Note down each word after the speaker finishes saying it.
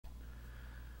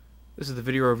This is the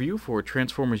video review for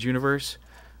Transformers Universe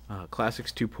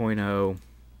Classics 2.0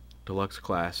 Deluxe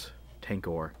Class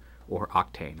Tankor, or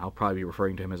Octane. I'll probably be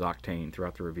referring to him as Octane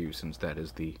throughout the review, since that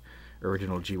is the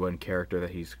original G1 character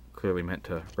that he's clearly meant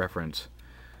to reference.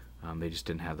 They just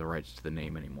didn't have the rights to the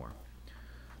name anymore.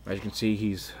 As you can see,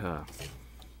 he's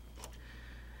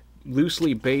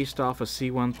loosely based off a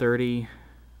C-130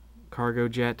 cargo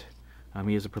jet.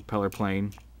 He is a propeller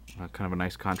plane, kind of a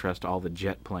nice contrast to all the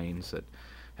jet planes that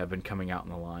have been coming out in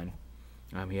the line.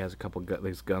 He has a couple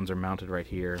these guns are mounted right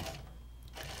here.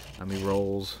 He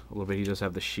rolls a little bit. He does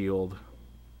have the shield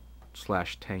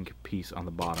 / tank piece on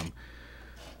the bottom.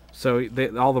 So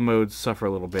all the modes suffer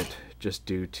a little bit just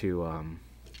due to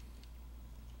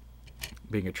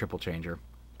being a triple changer,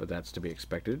 but that's to be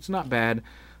expected. It's not bad.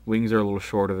 Wings are a little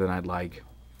shorter than I'd like,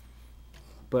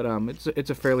 but it's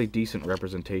a fairly decent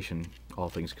representation, all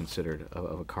things considered,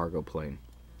 of a cargo plane.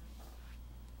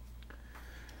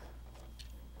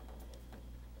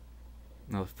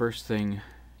 Now the first thing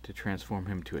to transform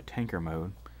him to a tanker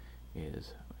mode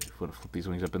is you flip these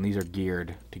wings up, and these are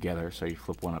geared together, so you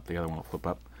flip one up, the other one will flip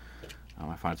up.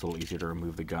 I find it's a little easier to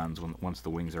remove the guns once the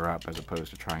wings are up, as opposed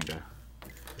to trying to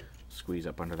squeeze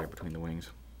up under there between the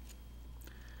wings.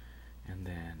 And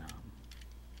then I'm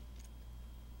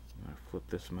going to flip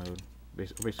this mode.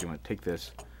 Basically, I'm going to take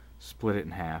this, split it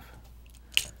in half,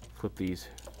 flip these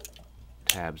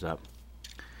tabs up,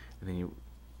 and then you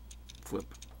flip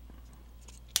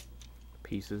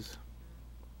pieces,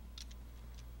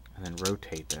 and then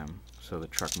rotate them so the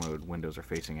truck mode windows are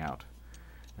facing out.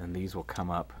 And these will come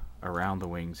up around the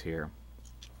wings here.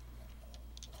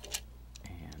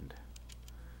 And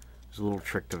there's a little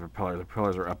trick to the propeller. The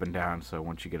propellers are up and down, so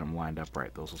once you get them lined up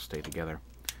right, those will stay together.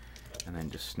 And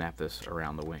then just snap this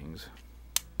around the wings.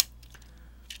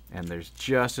 And there's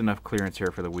just enough clearance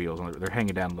here for the wheels. They're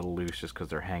hanging down a little loose just because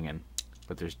they're hanging,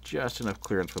 but there's just enough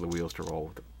clearance for the wheels to roll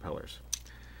with the propellers.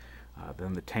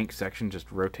 Then the tank section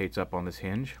just rotates up on this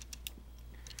hinge,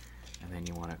 and then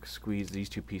you want to squeeze these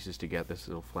two pieces together. This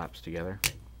little flaps together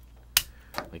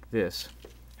like this,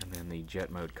 and then the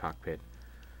jet mode cockpit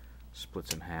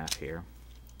splits in half here,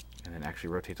 and then actually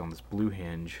rotates on this blue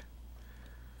hinge,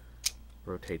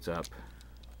 rotates up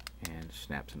and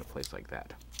snaps into place like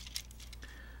that.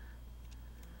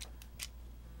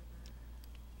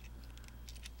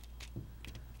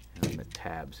 And then the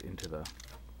tabs into the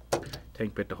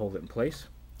tank bit to hold it in place,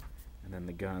 and then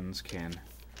the guns can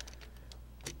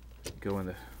go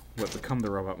in what become the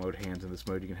robot mode hands. In this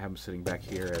mode, you can have them sitting back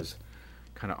here as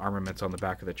kind of armaments on the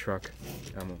back of the truck.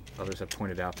 Others have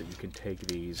pointed out that you can take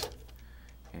these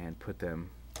and put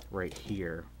them right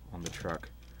here on the truck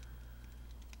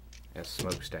as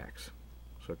smokestacks,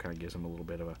 so it kind of gives them a little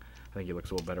bit of a, I think it looks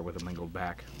a little better with them angled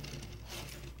back.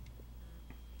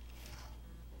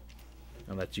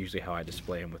 And that's usually how I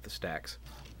display them, with the stacks.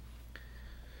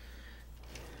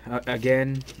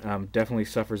 Again, definitely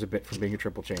suffers a bit from being a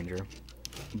triple changer,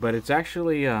 but it's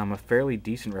actually a fairly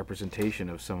decent representation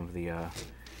of some of the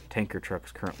tanker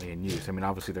trucks currently in use. I mean,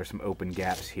 obviously there's some open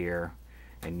gaps here,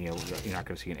 and you're not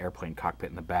going to see an airplane cockpit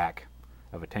in the back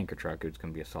of a tanker truck. It's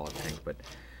going to be a solid tank,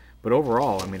 but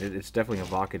overall, I mean, it's definitely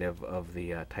evocative of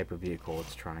the type of vehicle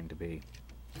it's trying to be.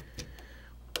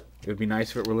 It would be nice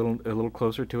if it were a little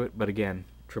closer to it, but again,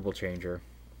 triple changer.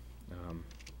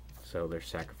 So their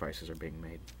sacrifices are being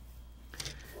made.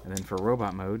 And then for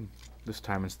robot mode, this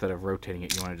time instead of rotating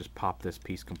it, you want to just pop this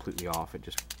piece completely off. It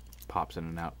just pops in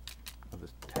and out of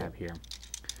this tab here.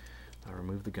 I'll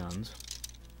remove the guns.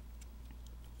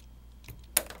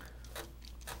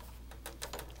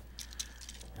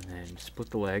 And then split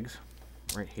the legs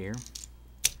right here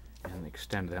and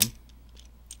extend them.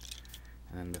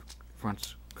 And then the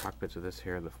front cockpits of this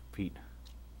here, the feet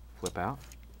flip out.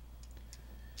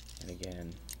 And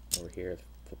again, over here,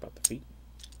 flip out the feet.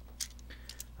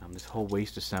 This whole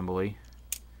waist assembly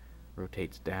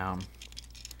rotates down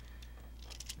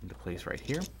into place right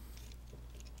here.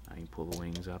 Now you pull the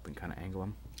wings up and kind of angle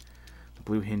them. The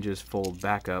blue hinges fold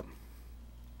back up,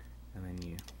 and then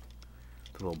the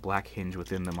little black hinge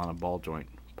within them on a ball joint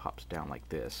pops down like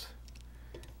this.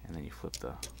 And then you flip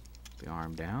the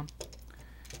arm down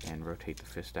and rotate the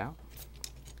fist out.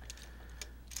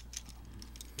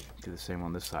 Do the same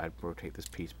on this side. Rotate this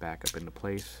piece back up into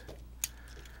place,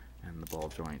 and the ball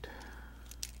joint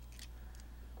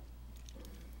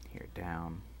here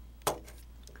down, and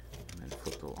then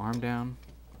flip the arm down,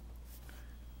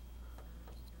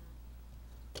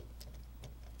 and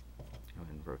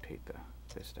then rotate the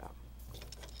fist out.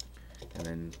 And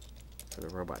then for the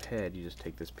robot head, you just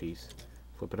take this piece,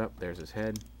 flip it up, there's his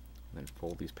head, and then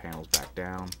fold these panels back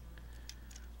down,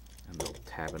 and they'll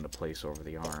tab into place over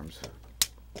the arms.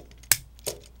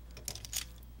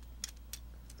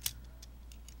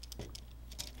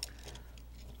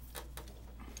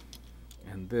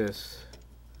 And this,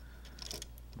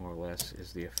 more or less,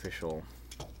 is the official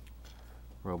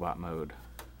robot mode,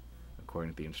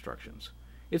 according to the instructions.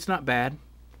 It's not bad.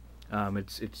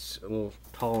 It's a little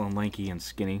tall and lanky and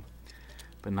skinny,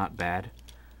 but not bad.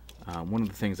 One of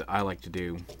the things that I like to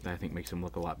do that I think makes him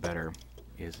look a lot better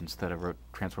is, instead of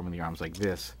transforming the arms like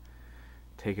this,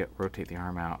 rotate the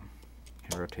arm out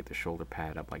and rotate the shoulder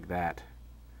pad up like that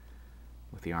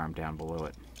with the arm down below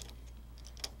it.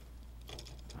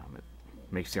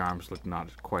 It makes the arms look not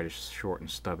quite as short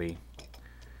and stubby,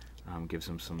 gives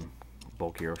him some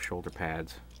bulkier shoulder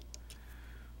pads.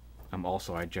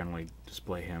 Also, I generally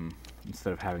display him,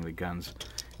 instead of having the guns,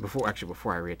 before I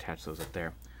reattach those up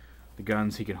there, the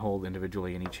guns he can hold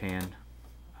individually in each hand.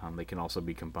 They can also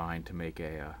be combined to make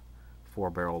a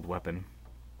 4-barreled weapon.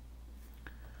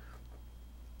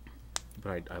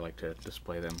 But I like to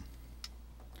display them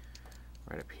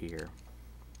right up here.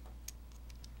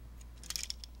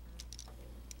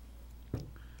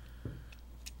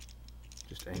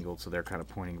 Just angled so they're kind of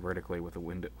pointing vertically with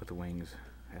the wings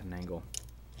at an angle.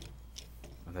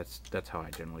 And that's how I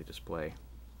generally display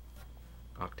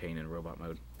Octane in robot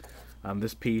mode.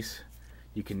 This piece,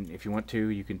 you can, if you want to,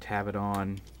 you can tab it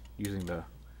on using the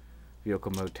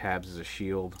vehicle mode tabs as a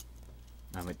shield.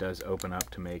 It does open up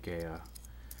to make a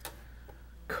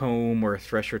comb or a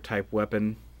thresher type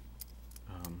weapon.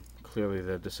 Clearly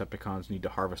the Decepticons need to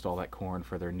harvest all that corn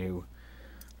for their new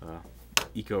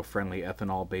eco-friendly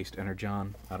ethanol based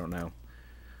energon. I don't know,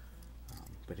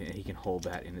 but he can hold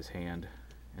that in his hand,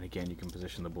 and again, you can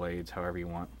position the blades however you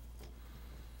want.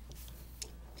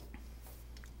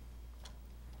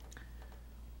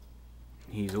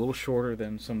 He's a little shorter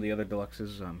than some of the other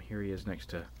deluxes. Here he is next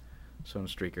to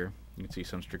Sunstreaker. You can see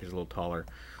Sunstreaker's a little taller,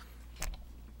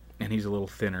 and he's a little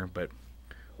thinner, but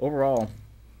overall,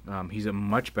 he's a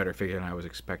much better figure than I was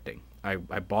expecting. I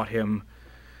bought him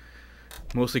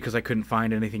mostly because I couldn't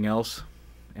find anything else,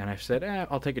 and I said,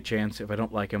 I'll take a chance. If I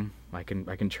don't like him, I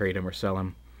can trade him or sell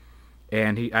him.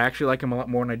 And I actually like him a lot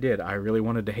more than I did. I really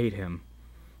wanted to hate him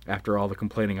after all the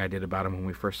complaining I did about him when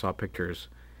we first saw pictures.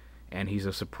 And he's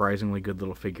a surprisingly good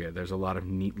little figure. There's a lot of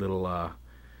neat little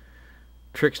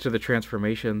tricks to the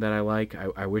transformation that I like.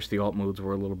 I wish the alt modes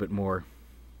were a little bit more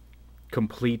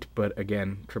complete, but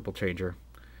again, triple changer.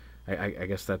 I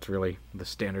guess that's really the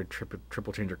standard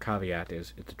triple changer caveat,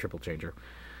 is it's a triple changer.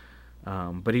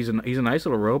 But he's a nice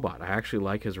little robot. I actually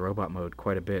like his robot mode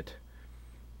quite a bit,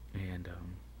 and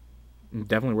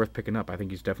definitely worth picking up. I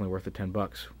think he's definitely worth the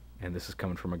 $10. And this is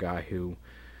coming from a guy who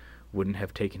wouldn't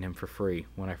have taken him for free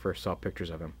when I first saw pictures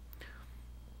of him.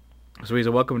 So he's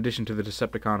a welcome addition to the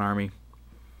Decepticon army.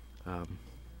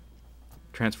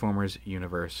 Transformers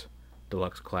Universe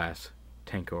Deluxe Class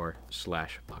Tankor /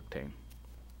 Octane.